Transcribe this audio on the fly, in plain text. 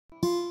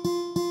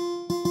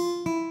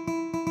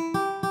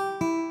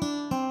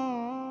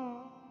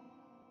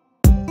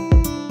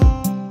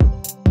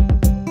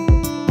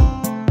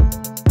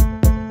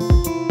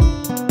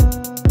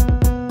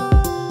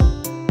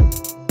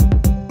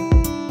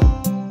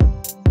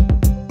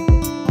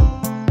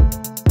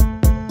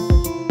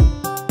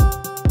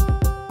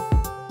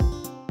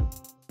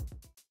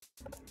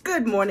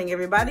Good morning,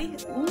 everybody.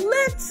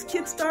 Let's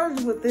get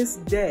started with this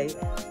day.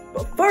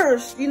 But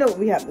first, you know what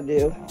we have to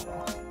do.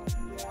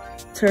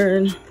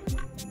 Turn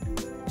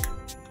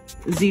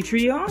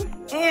Z-Tree on.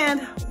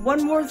 And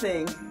one more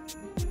thing.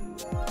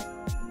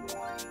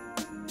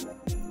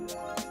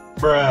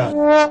 Bruh.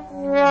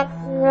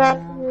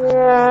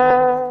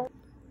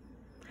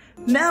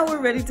 Now we're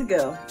ready to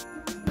go.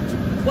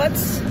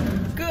 What's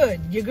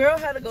good? Your girl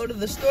had to go to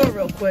the store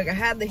real quick. I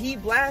had the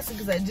heat blasted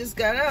because I just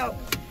got out.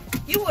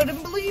 You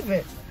wouldn't believe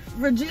it.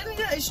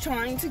 Virginia is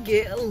trying to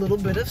get a little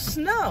bit of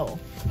snow.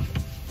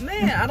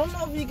 Man, I don't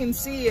know if you can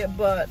see it,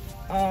 but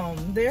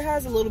there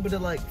has a little bit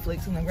of like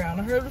flakes on the ground.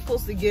 I heard we're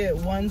supposed to get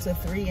 1 to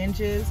 3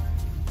 inches.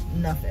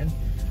 Nothing.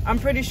 I'm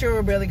pretty sure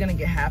we're barely gonna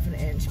get half an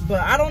inch,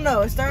 but I don't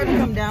know. It's starting to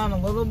come down a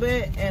little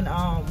bit, and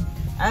I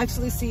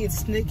actually see it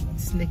sticking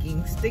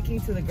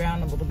to the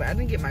ground a little bit. I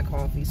didn't get my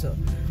coffee, so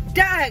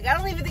dag, I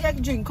don't even think I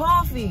can drink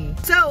coffee.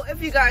 So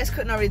if you guys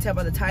couldn't already tell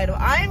by the title,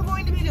 I am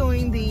going to be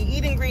doing the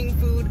eating green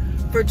food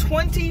for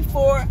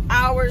 24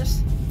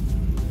 hours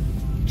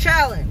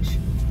challenge.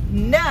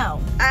 Now,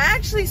 I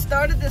actually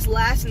started this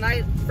last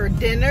night for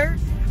dinner.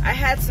 I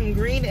had some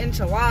green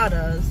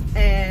enchiladas,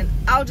 and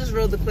I'll just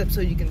roll the clip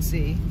so you can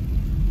see.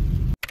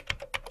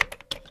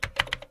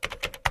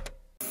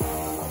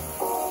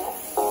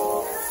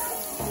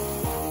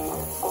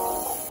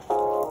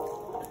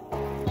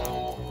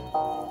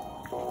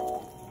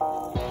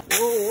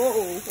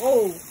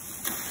 Whoa.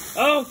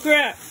 Oh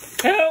crap,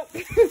 help.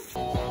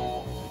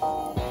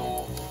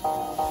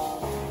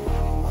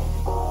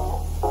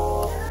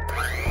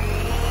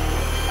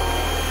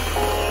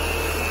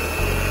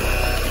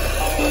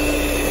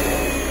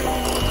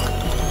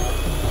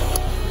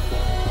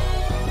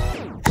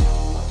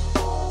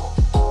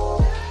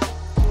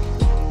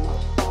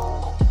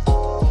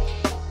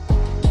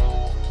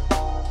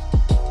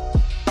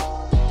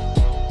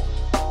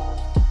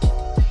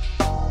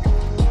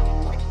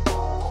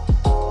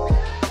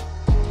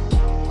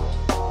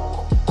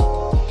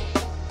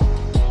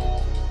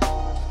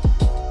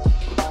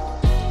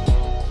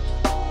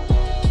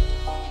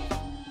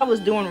 I was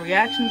doing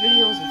reaction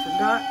videos and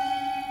forgot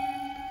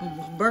and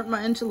just burnt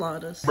my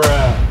enchiladas.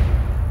 Bruh.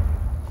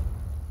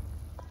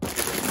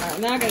 Alright,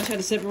 now I gotta try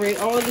to separate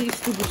all of these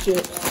stupid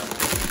chips.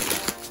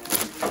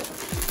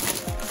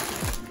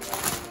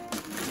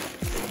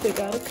 Pick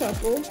out a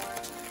couple.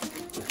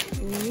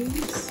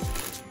 These.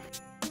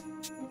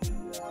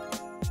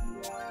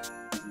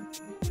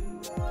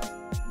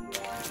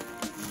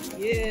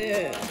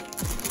 Yeah.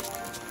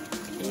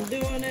 I'm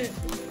doing it.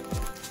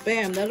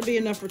 Bam, that'll be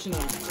enough for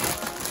tonight.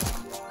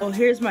 Oh,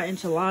 here's my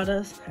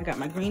enchiladas. I got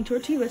my green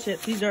tortilla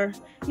chips. These are,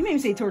 you may even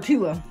say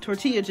tortilla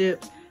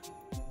chips.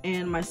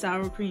 And my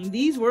sour cream.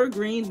 These were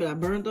green, but I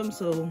burned them,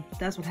 so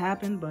that's what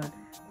happened. But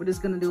we're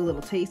just gonna do a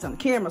little taste on the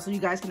camera so you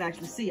guys can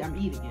actually see I'm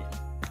eating it.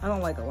 I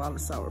don't like a lot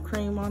of sour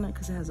cream on it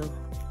because it has a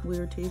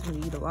weird taste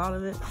when you eat a lot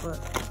of it, but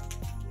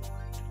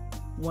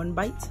one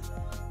bite.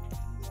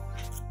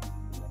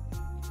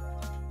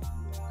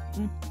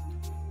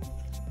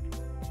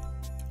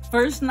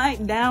 First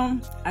night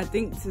down, I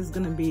think this is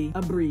gonna be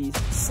a breeze.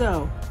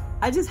 So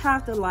I just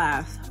have to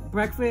last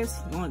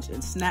breakfast, lunch,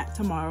 and snack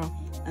tomorrow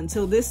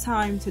until this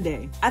time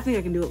today. I think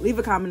I can do it. Leave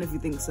a comment if you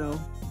think so.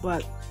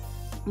 But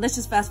let's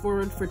just fast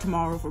forward for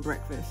tomorrow for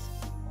breakfast.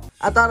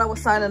 I thought I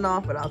was signing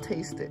off, but I'll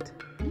taste it.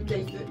 You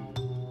taste it.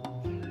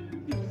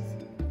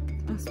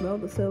 I smell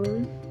the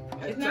celery.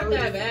 It's not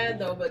that bad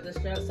though, but the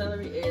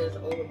celery is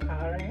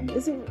overpowering.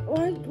 Is it?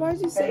 Why'd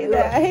you say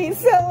that? I hate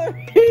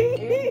celery.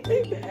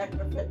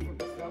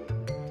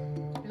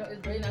 No,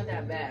 it's really not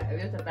that bad.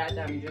 It's just the fact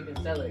that I'm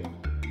drinking celery.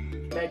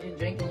 But you're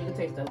drinking, you can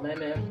taste the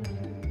lemon,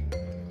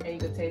 and you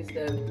can taste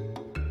the.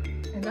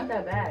 It's not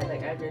that bad.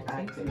 Like I just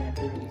tasted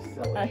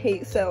it. I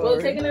hate celery. Well,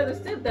 take another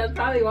sip. That's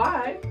probably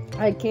why.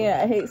 I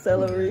can't. I hate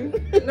celery.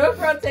 No,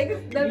 bro, take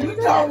another sip.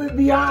 You told me to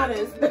be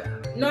honest.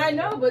 No, I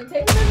know, but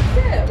take another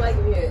sip. Like,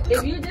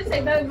 if you just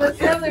take nothing but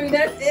celery,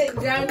 that's it.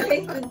 John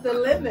tasted the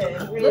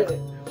lemon.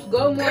 Look,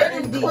 go more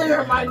in deep.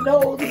 Clear my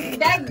nose.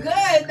 That's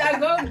good. Now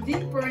go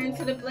deeper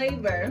into the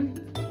flavor.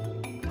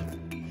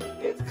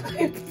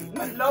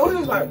 My nose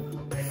is like.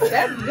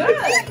 That's good.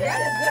 That's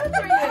good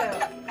for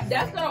you.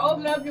 That's gonna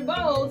open up your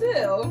bowl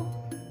too.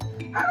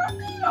 I don't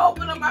need to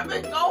open up. I've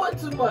been going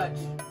too much.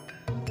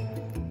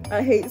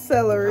 I hate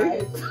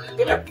celery.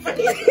 Get her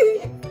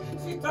face.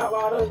 She talk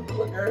all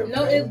those herbs.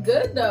 No, it's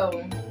good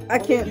though. I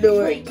can't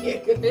do it.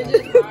 It's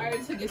just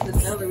hard to get the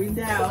celery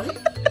down.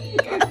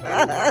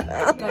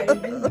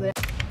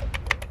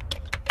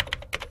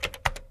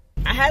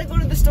 I had to go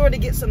to the store to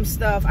get some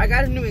stuff. I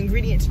got a new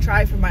ingredient to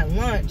try for my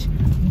lunch,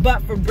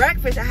 but for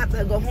breakfast I have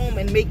to go home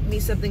and make me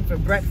something for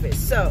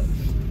breakfast. So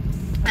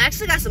I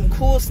actually got some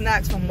cool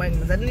snacks from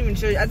Vlogmas. I didn't even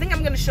show you. I think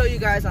I'm gonna show you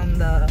guys on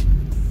the,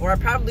 or I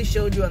probably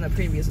showed you on the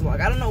previous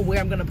vlog. I don't know where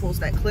I'm gonna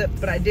post that clip,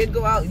 but I did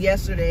go out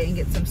yesterday and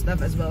get some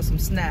stuff as well, some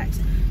snacks.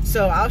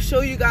 So I'll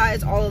show you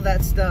guys all of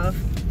that stuff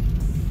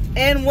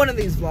in one of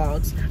these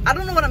vlogs. I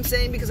don't know what I'm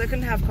saying because I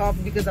couldn't have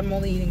coffee because I'm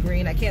only eating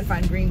green. I can't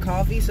find green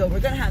coffee, so we're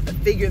gonna have to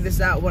figure this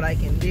out, what I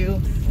can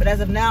do. But as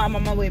of now, I'm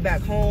on my way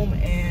back home,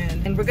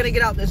 and we're gonna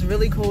get out this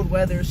really cold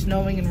weather,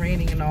 snowing and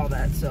raining and all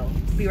that, so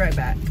be right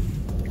back.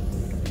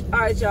 All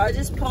right, y'all, I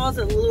just paused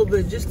a little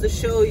bit just to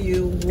show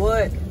you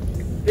what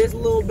this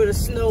little bit of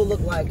snow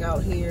looked like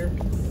out here.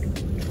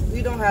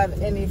 We don't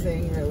have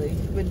anything really,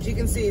 but you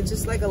can see it's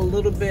just like a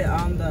little bit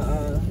on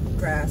the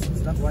grass and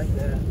stuff like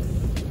that.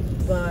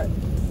 But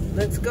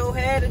let's go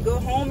ahead and go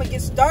home and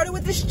get started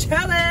with this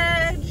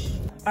challenge.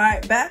 All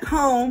right, back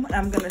home,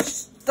 I'm gonna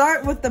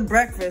start with the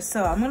breakfast.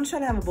 So I'm gonna try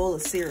to have a bowl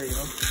of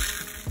cereal.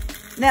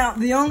 Now,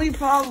 the only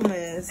problem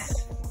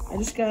is I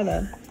just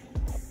gotta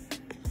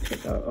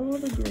take out all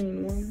the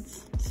green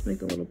ones. Just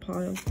make a little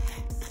pile.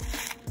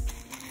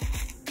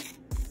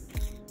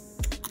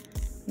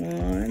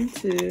 1,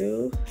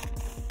 2,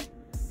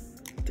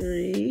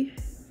 3,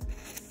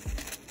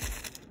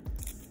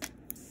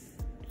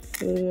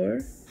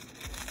 4,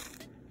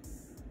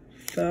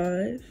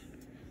 5.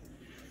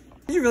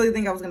 Did you really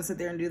think I was gonna sit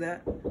there and do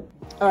that?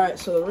 All right,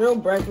 so the real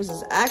breakfast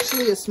is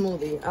actually a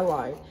smoothie. I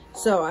lied.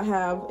 So I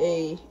have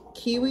a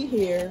kiwi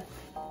here.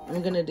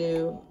 I'm gonna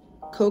do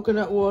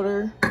coconut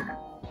water,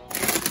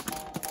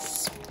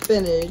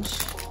 spinach,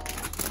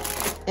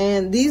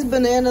 and these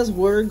bananas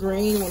were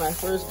green when I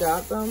first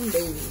got them.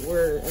 They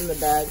were in the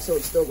bag, so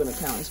it's still gonna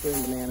count as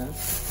green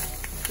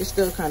bananas. They're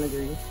still kind of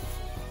green.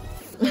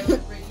 What the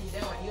freak you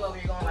doing? You over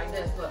here going like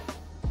this, look.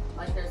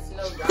 Like there's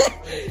snow drops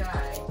in the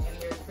sky,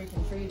 and there's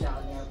freaking trees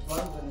out there,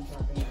 bugs in the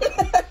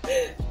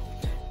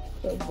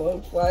The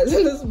bug flies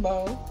in this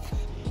bowl.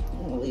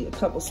 I'm gonna leave a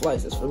couple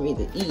slices for me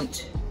to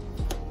eat.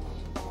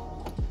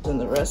 Then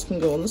the rest can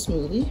go in the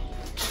smoothie.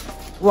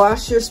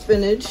 Wash your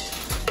spinach.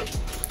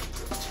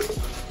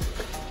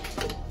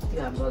 You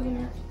got a bug in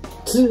there.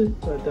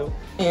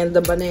 And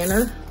the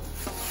banana.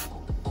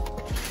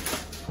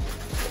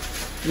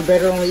 You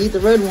better only eat the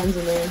red ones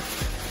in there.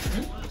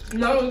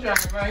 No,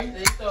 trying, right?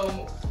 They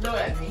so no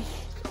at me.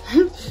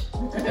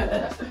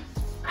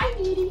 I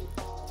need it.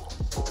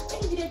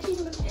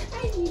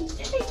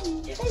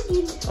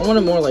 I want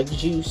it more like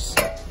juice.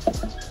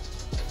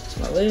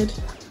 My lid.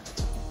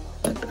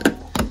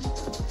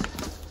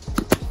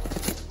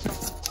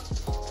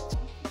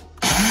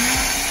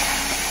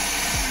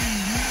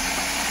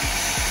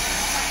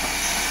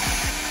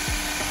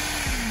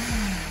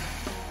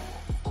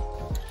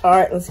 All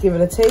right, let's give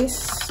it a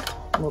taste.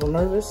 I'm a little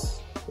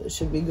nervous, but it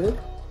should be good.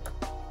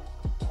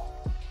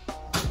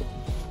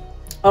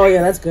 Oh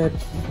yeah, that's good.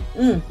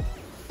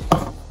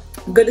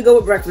 Good to go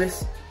with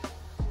breakfast.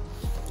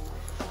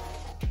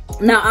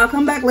 Now, I'll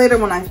come back later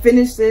when I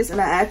finish this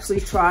and I actually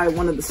try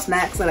one of the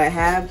snacks that I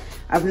have.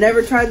 I've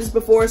never tried this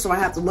before, so I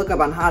have to look up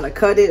on how to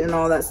cut it and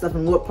all that stuff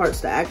and what parts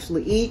to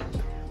actually eat.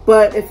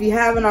 But if you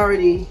haven't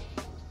already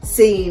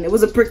seen, it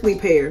was a prickly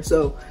pear.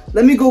 So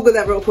let me Google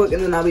that real quick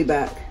and then I'll be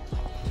back.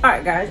 All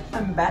right, guys,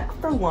 I'm back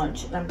for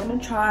lunch and I'm gonna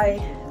try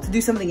to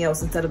do something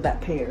else instead of that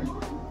pear.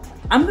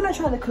 I'm gonna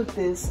try to cook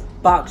this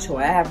bok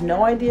choy. I have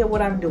no idea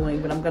what I'm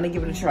doing, but I'm gonna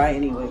give it a try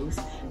anyways.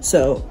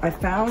 So I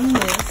found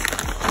this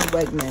at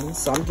Wegmans,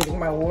 so I'm getting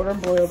my water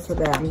boiled for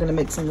that. I'm gonna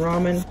make some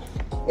ramen.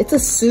 It's a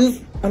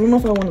soup. I don't know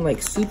if I want to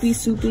like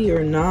soupy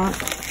or not,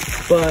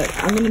 but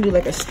I'm gonna do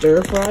like a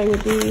stir fry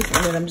with these,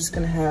 and then I'm just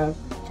gonna have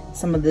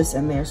some of this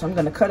in there. So I'm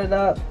gonna cut it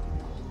up,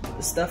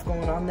 the stuff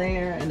going on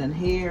there and then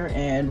here,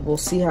 and we'll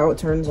see how it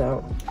turns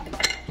out.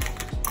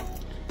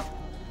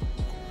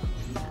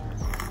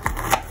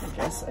 I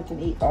guess I can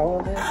eat all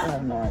of this. I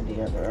have no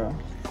idea, bro.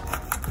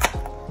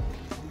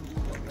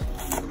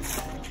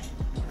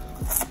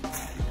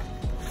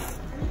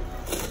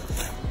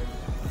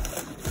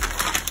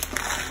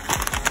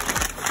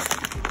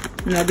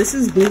 Now this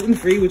is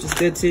gluten-free, which is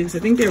good too, because I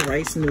think they're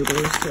rice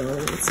noodles, so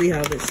let's see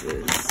how this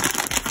is.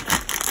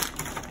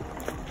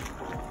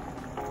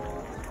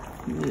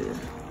 Yeah.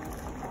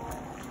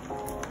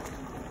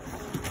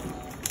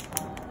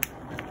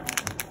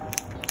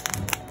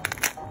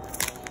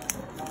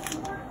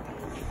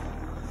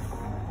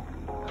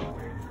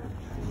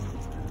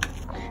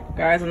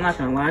 Guys, I'm not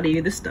gonna lie to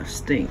you, this stuff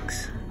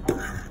stinks.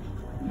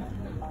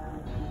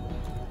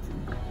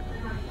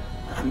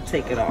 Let me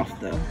take it off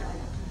though.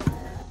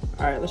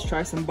 All right, let's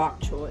try some bok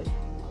choy.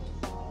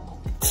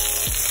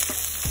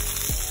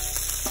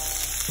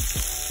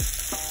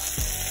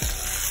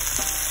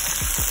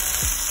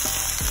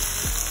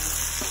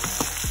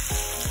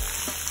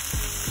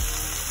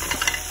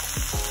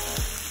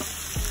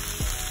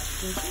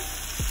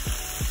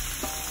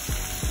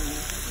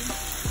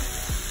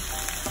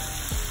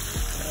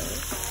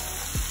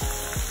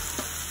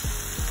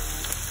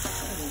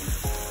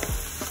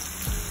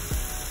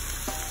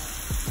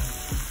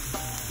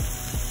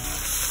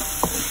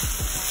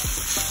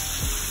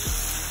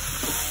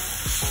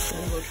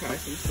 Try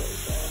some soy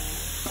sauce.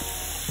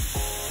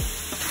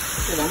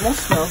 It almost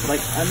smells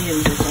like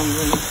onions or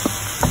something.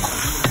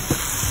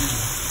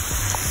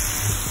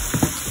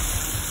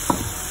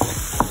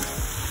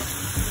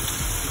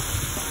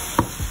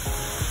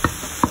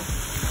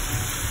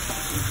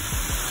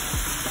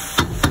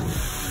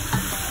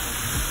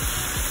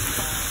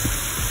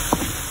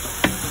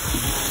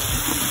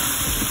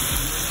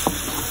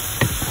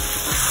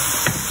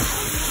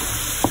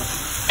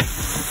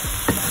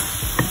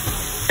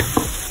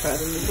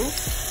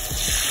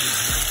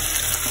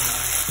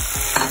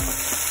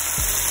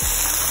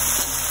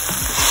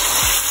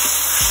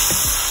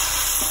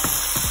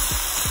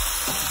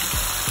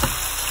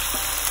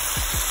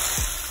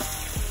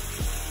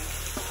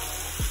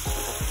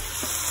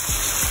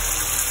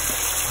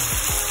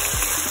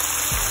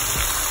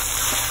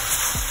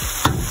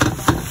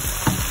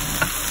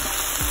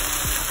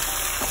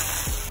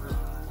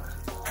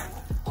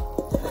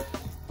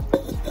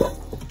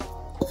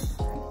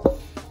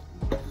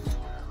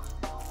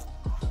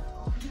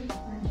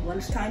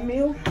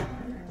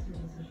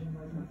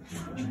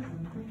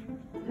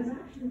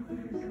 This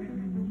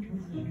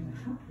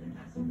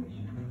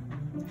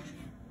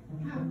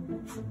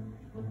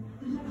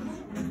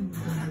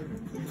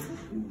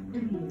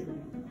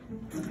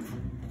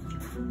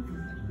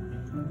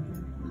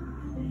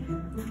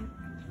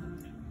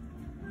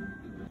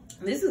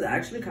is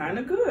actually kind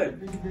of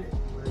good.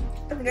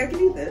 I think I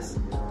can eat this.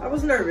 I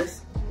was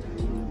nervous.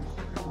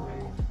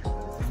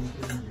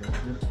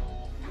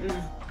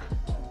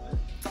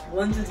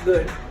 Lunch is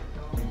good.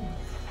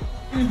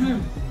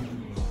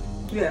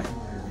 Yeah.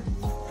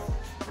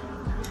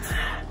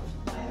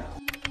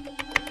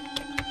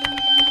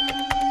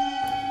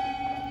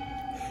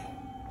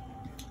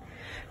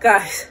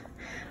 Guys,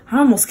 I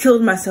almost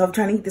killed myself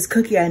trying to eat this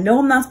cookie I know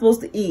I'm not supposed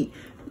to eat.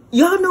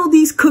 Y'all know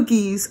these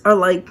cookies are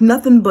like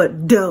nothing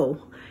but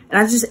dough. And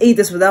I just ate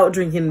this without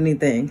drinking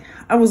anything.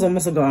 I was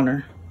almost a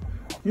goner.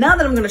 Now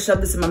that I'm gonna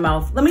shove this in my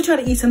mouth, let me try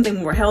to eat something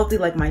more healthy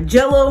like my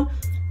Jell-O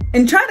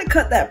and try to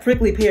cut that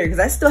prickly pear because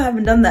I still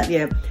haven't done that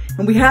yet.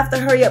 And we have to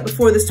hurry up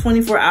before this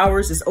 24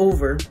 hours is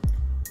over.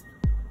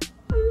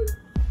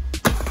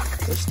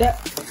 So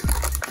step.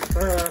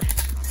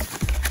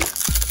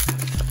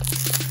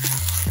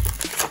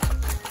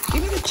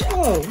 Give me the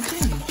Jell-O.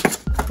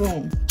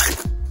 Boom.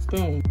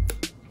 Boom.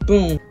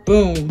 Boom.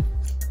 Boom.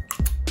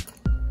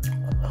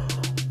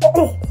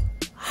 Oh,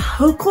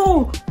 how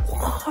cold.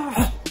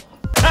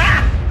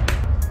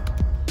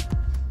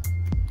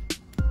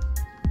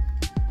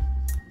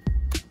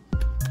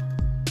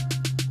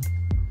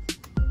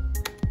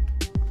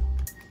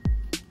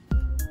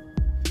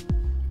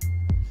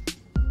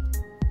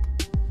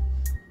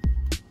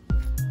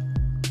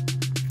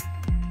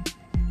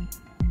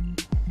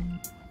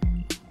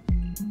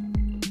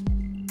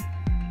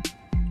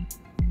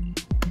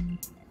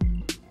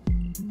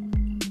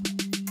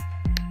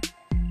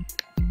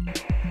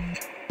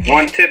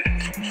 One tip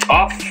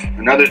off,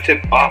 another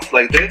tip off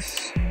like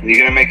this. You're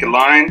gonna make a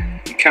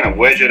line, you kind of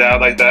wedge it out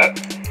like that.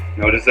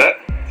 Notice that?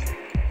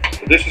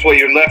 So this is what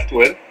you're left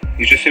with.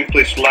 You just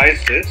simply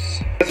slice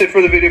this. That's it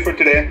for the video for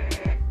today.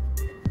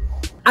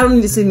 I don't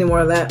need to see any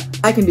more of that.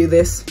 I can do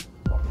this.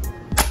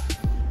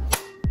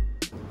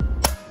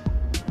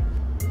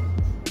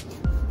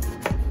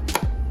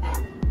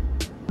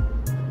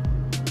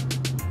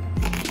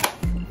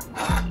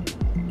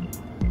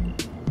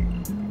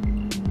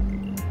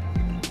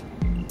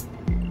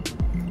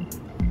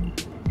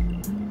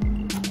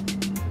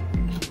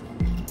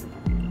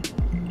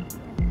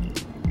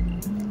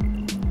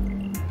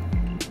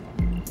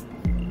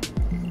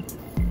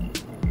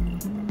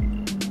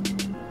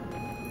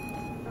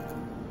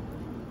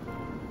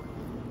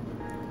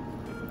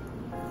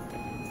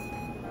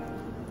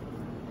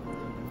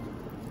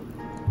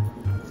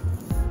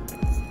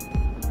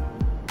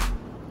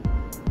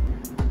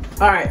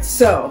 Alright,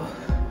 so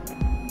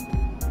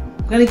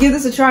I'm gonna give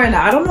this a try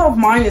now. I don't know if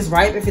mine is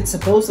ripe, if it's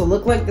supposed to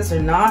look like this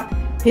or not.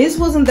 His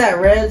wasn't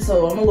that red,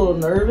 so I'm a little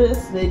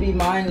nervous. Maybe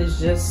mine is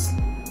just,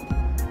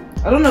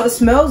 I don't know, it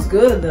smells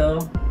good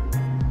though.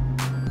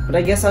 But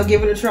I guess I'll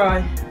give it a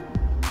try.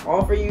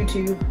 All for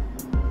YouTube.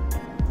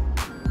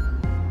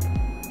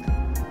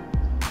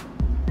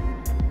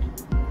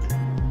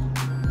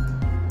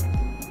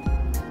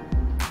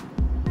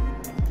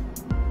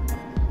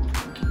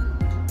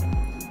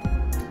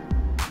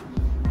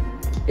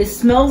 It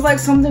smells like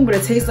something, but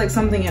it tastes like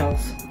something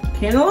else.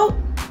 Cantaloupe?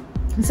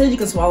 It said you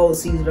can swallow the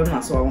seeds, but I'm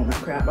not swallowing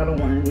that crap. I don't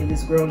want any of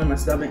this growing in my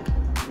stomach.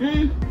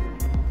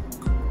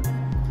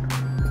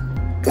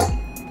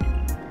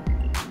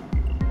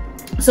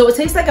 So it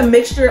tastes like a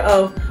mixture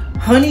of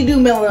honeydew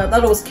melon. I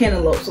thought it was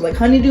cantaloupe. So like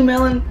honeydew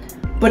melon,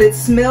 but it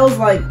smells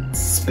like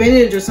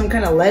spinach or some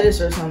kind of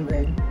lettuce or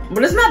something.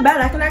 But it's not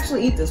bad. I can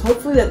actually eat this.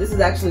 Hopefully that this is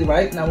actually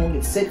ripe and I won't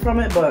get sick from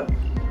it, but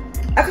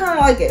I kind of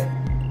like it.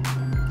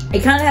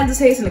 It kind of has a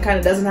taste and it kind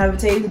of doesn't have a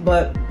taste,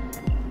 but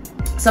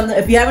something,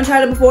 if you haven't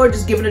tried it before,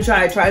 just give it a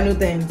try. Try new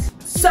things.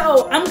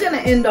 So I'm gonna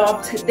end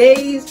off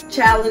today's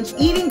challenge,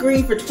 eating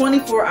green for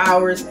 24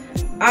 hours.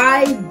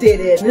 I did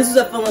it. This is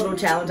a fun little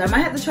challenge. I might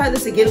have to try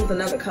this again with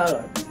another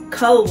color.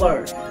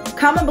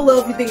 Comment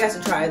below if you think I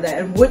should try that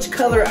and which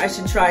color I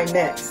should try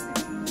next.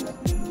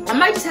 I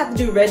might just have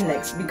to do red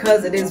next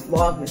because it is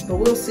Vlogmas, but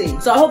we'll see.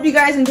 So I hope you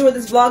guys enjoyed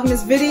this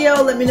Vlogmas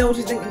video. Let me know what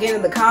you think again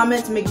in the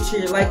comments. Making sure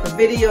you like the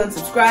video and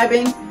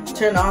subscribing.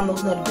 Turn on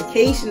those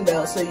notification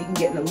bells so you can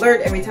get an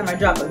alert every time I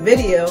drop a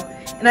video.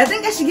 And I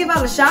think I should give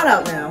out a shout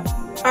out now.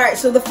 Alright,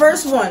 so the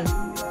first one,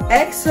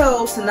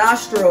 XO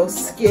Sinastro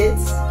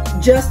Skits,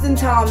 Justin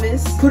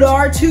Thomas,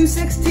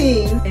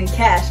 Pudar216, and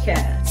Cash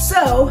Cash.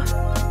 So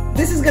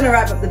this is gonna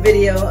wrap up the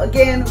video.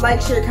 Again,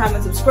 like, share,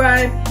 comment,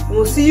 subscribe, and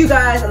we'll see you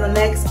guys on the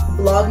next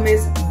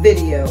Vlogmas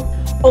video.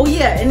 Oh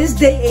yeah, and it's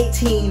day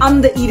 18.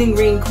 I'm the eating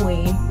green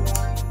queen.